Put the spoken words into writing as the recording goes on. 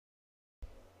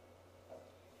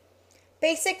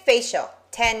Basic facial,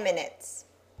 10 minutes.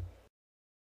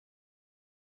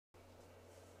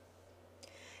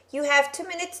 You have 2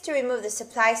 minutes to remove the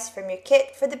supplies from your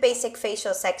kit for the basic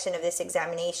facial section of this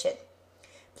examination.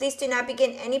 Please do not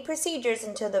begin any procedures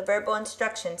until the verbal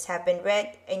instructions have been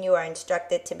read and you are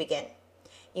instructed to begin.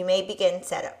 You may begin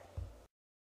setup.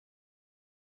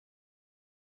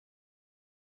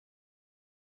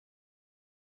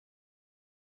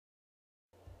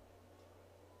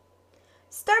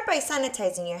 Start by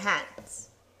sanitizing your hands.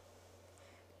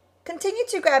 Continue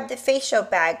to grab the facial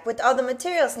bag with all the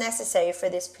materials necessary for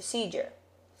this procedure.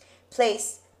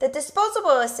 Place the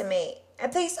disposable SMA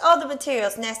and place all the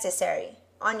materials necessary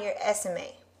on your SMA.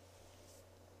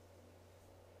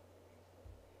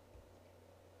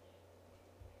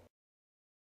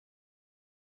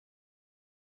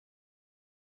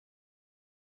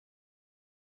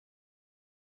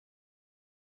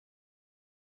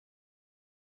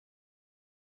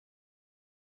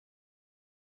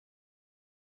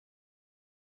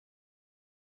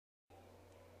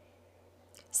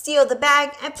 Seal the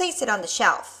bag and place it on the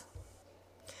shelf.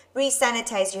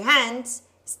 Re-sanitize your hands,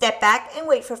 step back and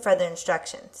wait for further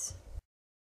instructions.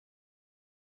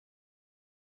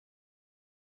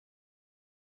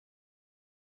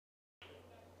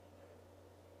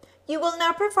 You will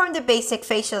now perform the basic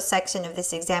facial section of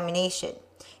this examination.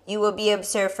 You will be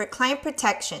observed for client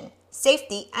protection,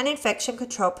 safety, and infection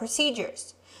control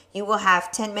procedures. You will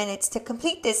have 10 minutes to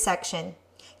complete this section.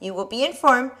 You will be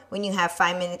informed when you have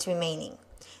 5 minutes remaining.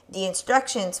 The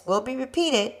instructions will be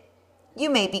repeated. You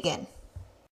may begin.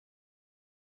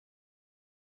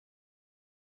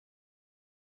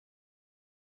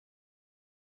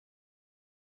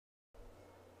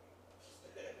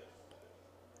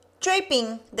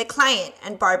 Draping the client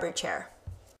and barber chair.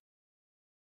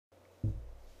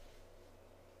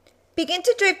 Begin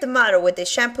to drape the model with a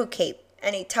shampoo cape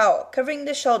and a towel covering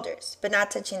the shoulders but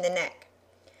not touching the neck.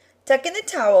 Tuck in the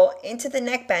towel into the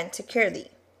neckband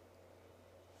securely.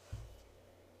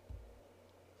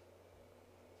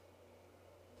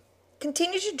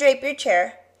 Continue to drape your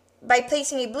chair by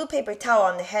placing a blue paper towel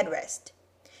on the headrest.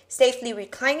 Safely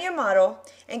recline your model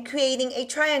and creating a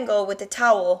triangle with the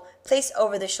towel placed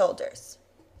over the shoulders.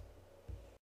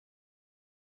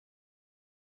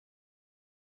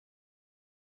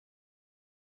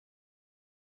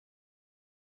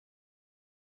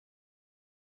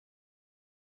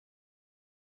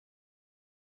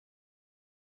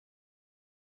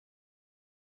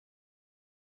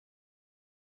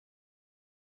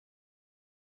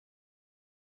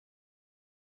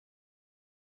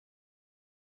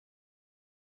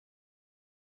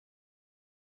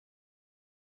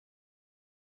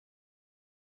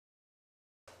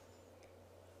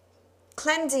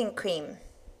 Cleansing cream.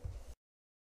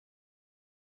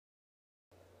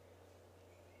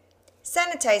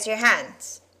 Sanitize your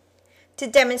hands. To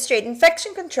demonstrate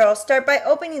infection control, start by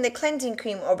opening the cleansing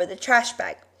cream over the trash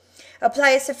bag.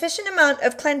 Apply a sufficient amount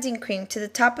of cleansing cream to the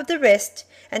top of the wrist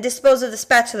and dispose of the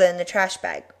spatula in the trash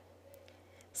bag.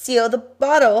 Seal the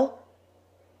bottle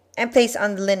and place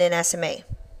on the linen SMA.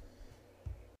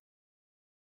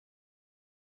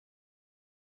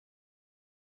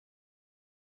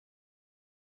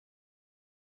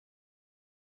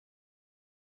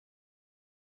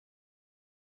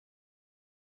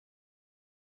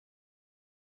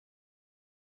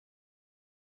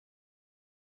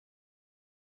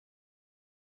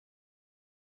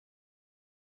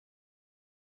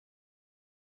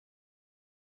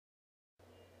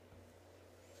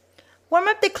 Warm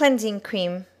up the cleansing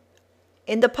cream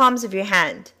in the palms of your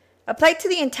hand. Apply to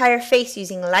the entire face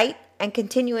using light and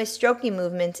continuous stroking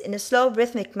movements in a slow,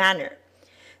 rhythmic manner.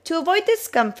 To avoid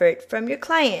discomfort from your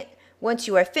client, once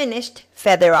you are finished,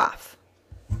 feather off.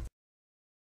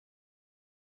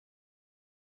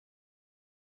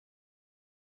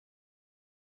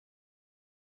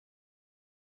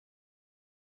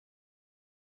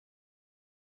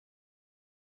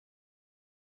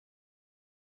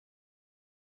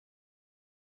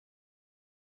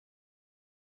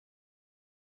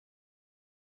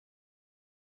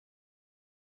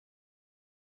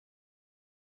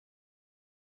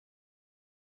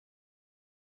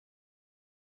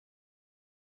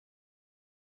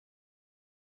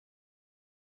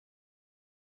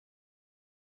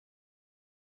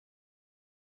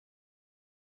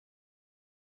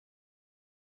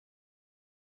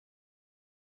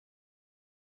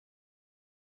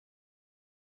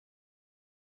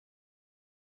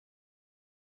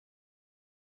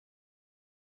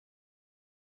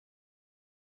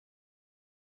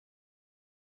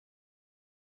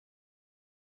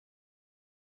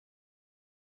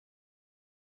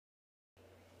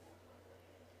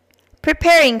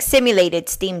 Preparing simulated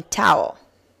steamed towel.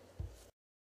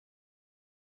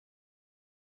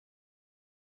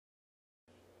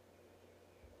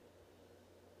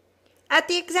 At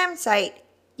the exam site,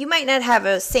 you might not have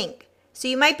a sink, so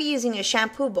you might be using a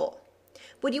shampoo bowl.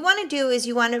 What you want to do is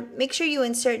you want to make sure you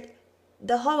insert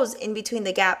the hose in between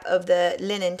the gap of the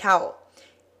linen towel.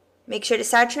 Make sure to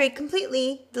saturate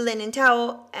completely the linen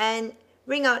towel and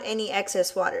wring out any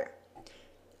excess water.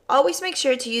 Always make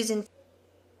sure to use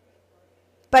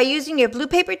by using your blue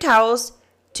paper towels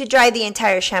to dry the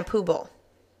entire shampoo bowl.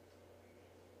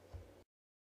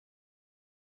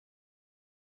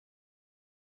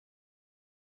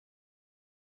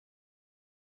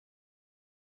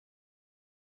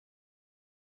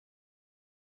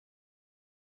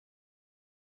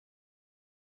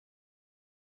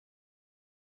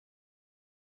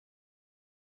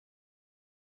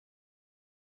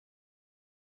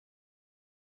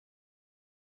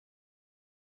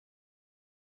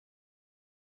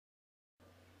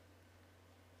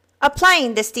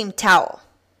 Applying the steamed towel.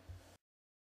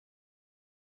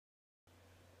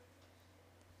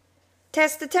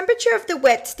 Test the temperature of the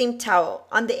wet steamed towel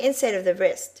on the inside of the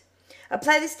wrist.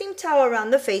 Apply the steamed towel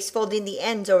around the face, folding the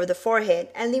ends over the forehead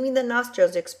and leaving the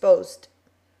nostrils exposed.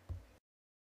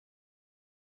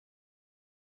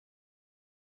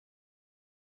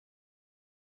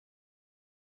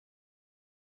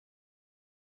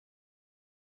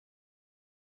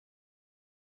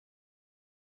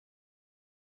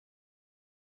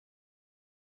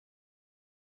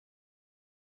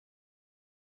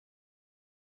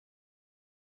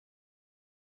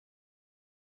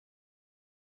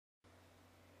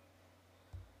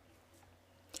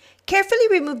 Carefully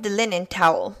remove the linen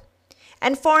towel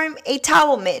and form a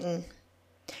towel mitten.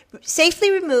 Safely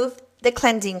remove the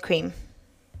cleansing cream.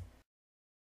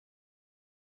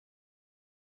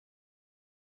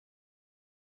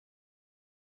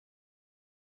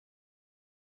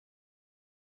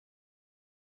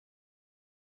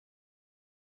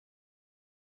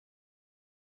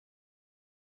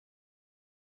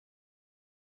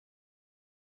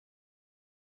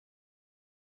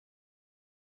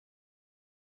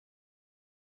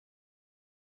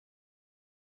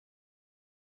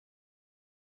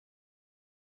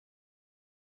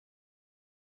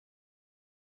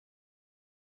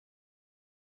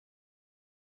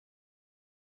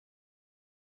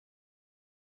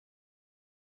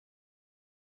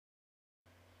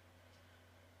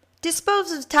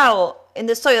 Dispose of the towel in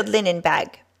the soiled linen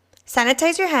bag.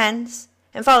 Sanitize your hands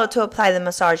and follow to apply the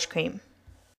massage cream.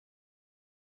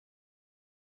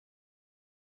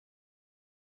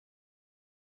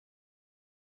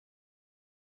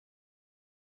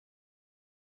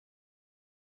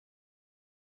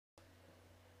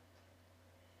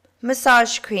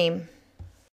 Massage cream.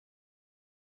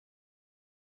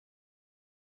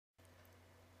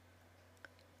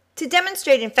 To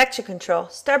demonstrate infection control,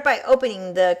 start by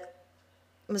opening the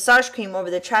massage cream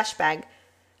over the trash bag.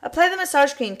 Apply the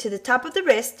massage cream to the top of the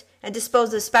wrist and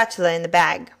dispose the spatula in the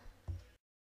bag.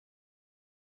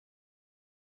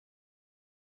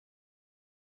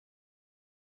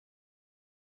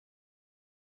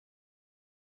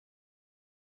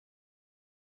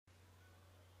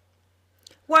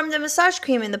 Warm the massage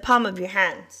cream in the palm of your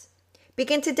hands.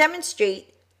 Begin to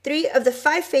demonstrate 3 of the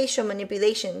 5 facial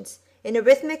manipulations in a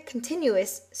rhythmic,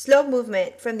 continuous, slow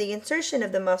movement from the insertion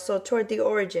of the muscle toward the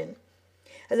origin.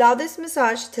 Allow this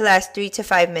massage to last 3 to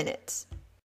 5 minutes.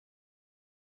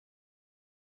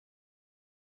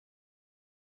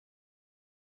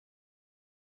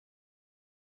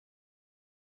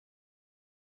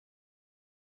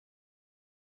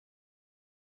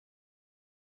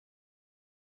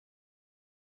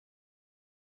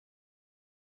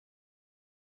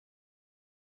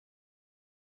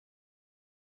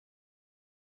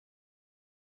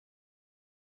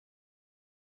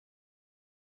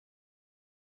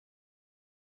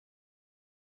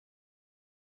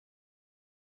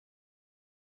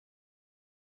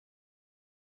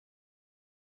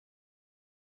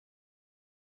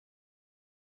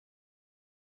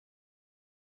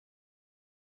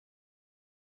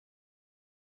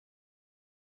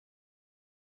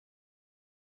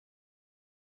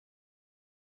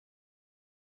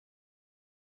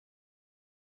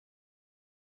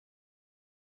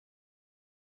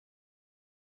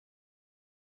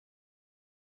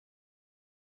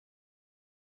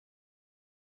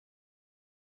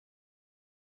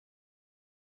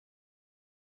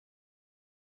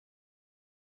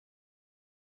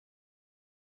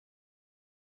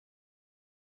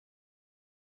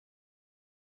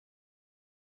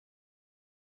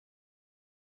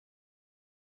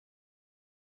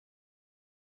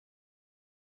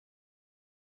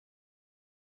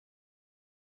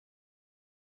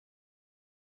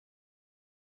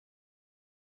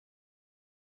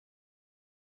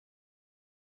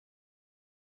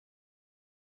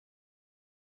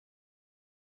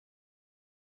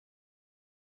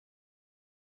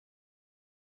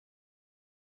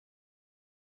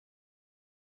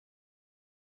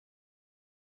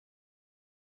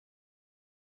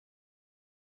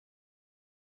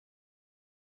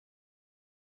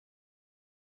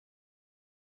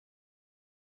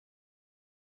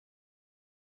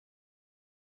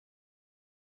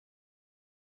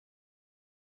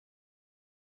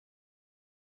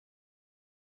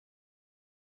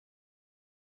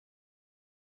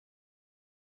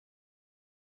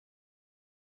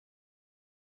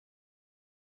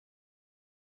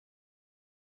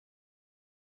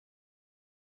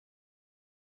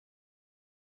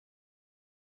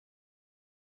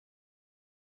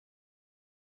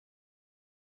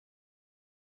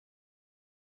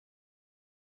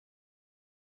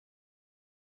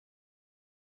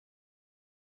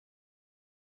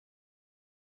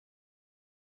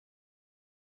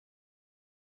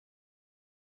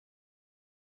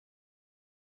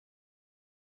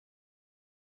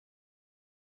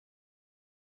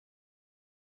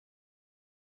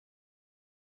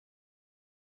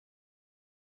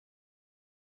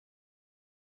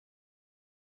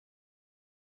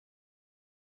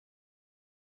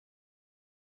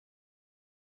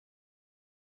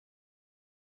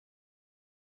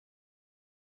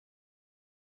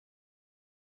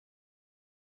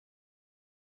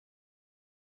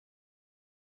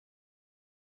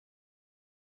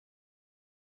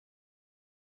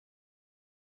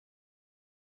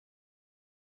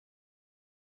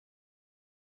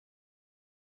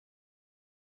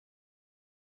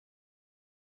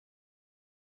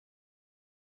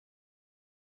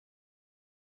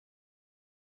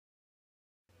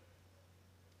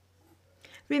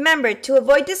 Remember to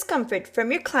avoid discomfort from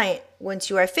your client. Once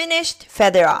you are finished,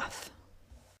 feather off.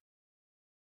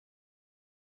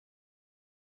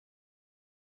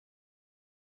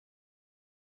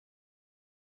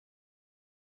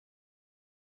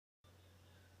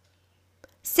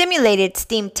 Simulated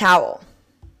steam towel.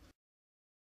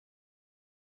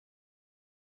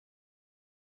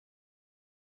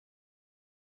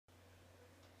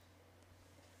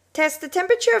 Test the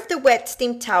temperature of the wet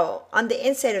steam towel on the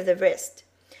inside of the wrist.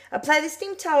 Apply the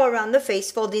steam towel around the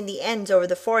face, folding the ends over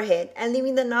the forehead and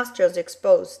leaving the nostrils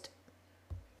exposed.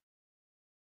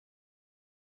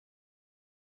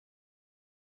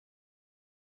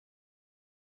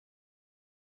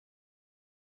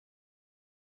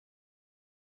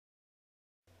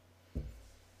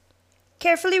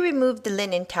 Carefully remove the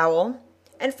linen towel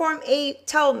and form a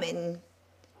towel mitten.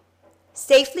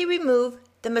 Safely remove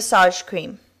the massage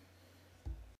cream.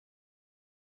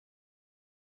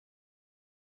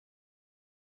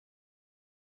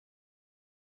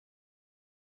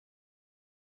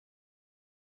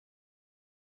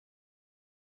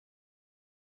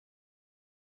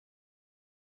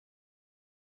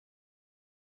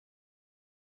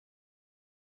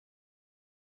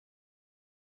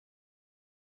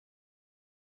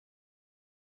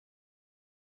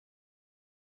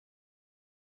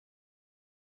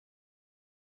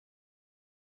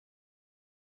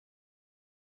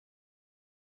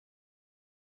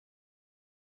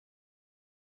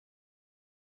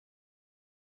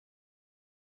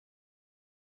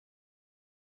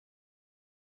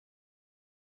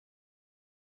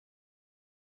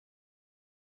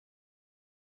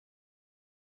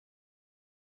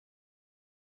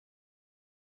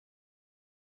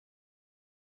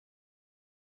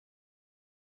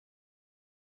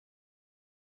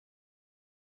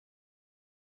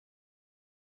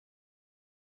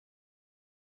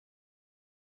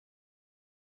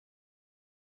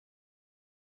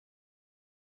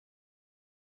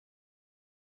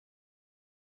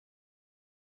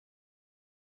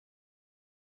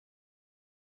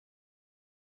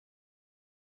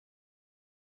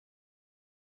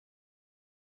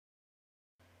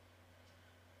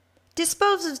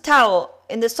 Dispose of the towel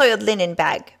in the soiled linen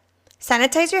bag.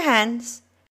 Sanitize your hands.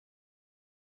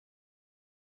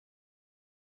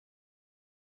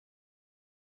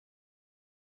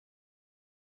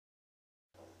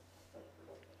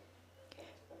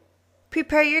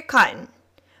 Prepare your cotton.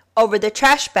 Over the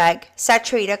trash bag,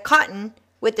 saturate a cotton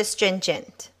with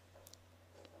astringent.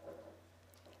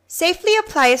 Safely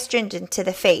apply astringent to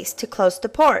the face to close the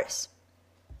pores.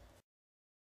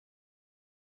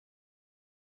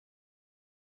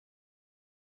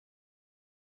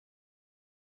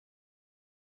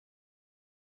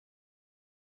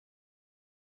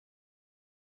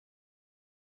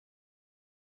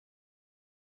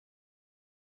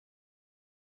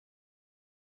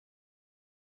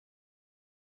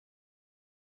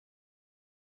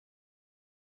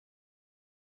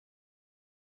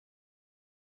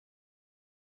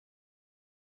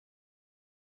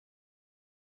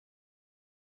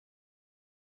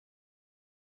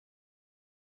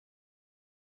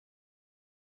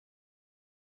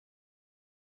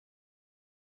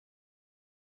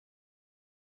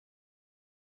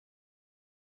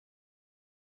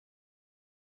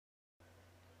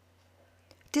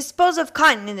 Dispose of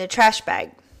cotton in the trash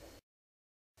bag.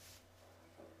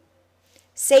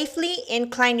 Safely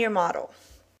incline your model.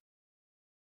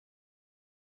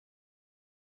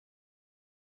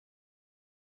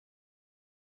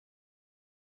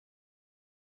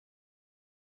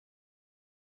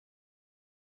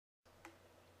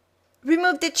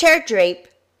 Remove the chair drape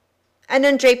and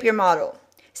undrape your model.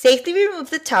 Safely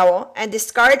remove the towel and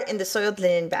discard in the soiled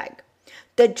linen bag.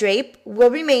 The drape will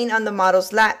remain on the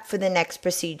model's lap for the next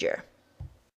procedure.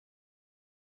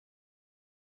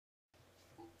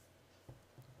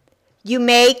 You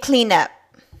may clean up.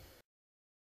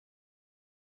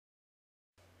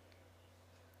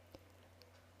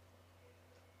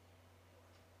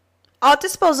 All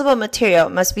disposable material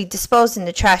must be disposed in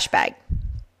the trash bag.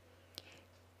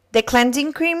 The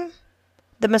cleansing cream,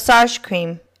 the massage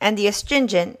cream, and the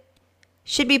astringent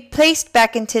should be placed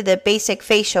back into the basic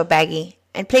facial baggie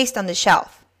and placed on the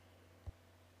shelf.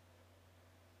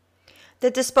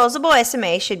 The disposable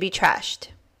SMA should be trashed.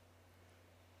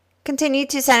 Continue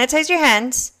to sanitize your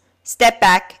hands, step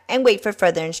back, and wait for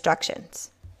further instructions.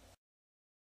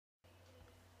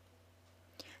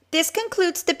 This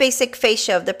concludes the basic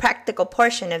facial of the practical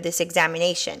portion of this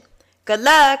examination. Good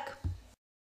luck!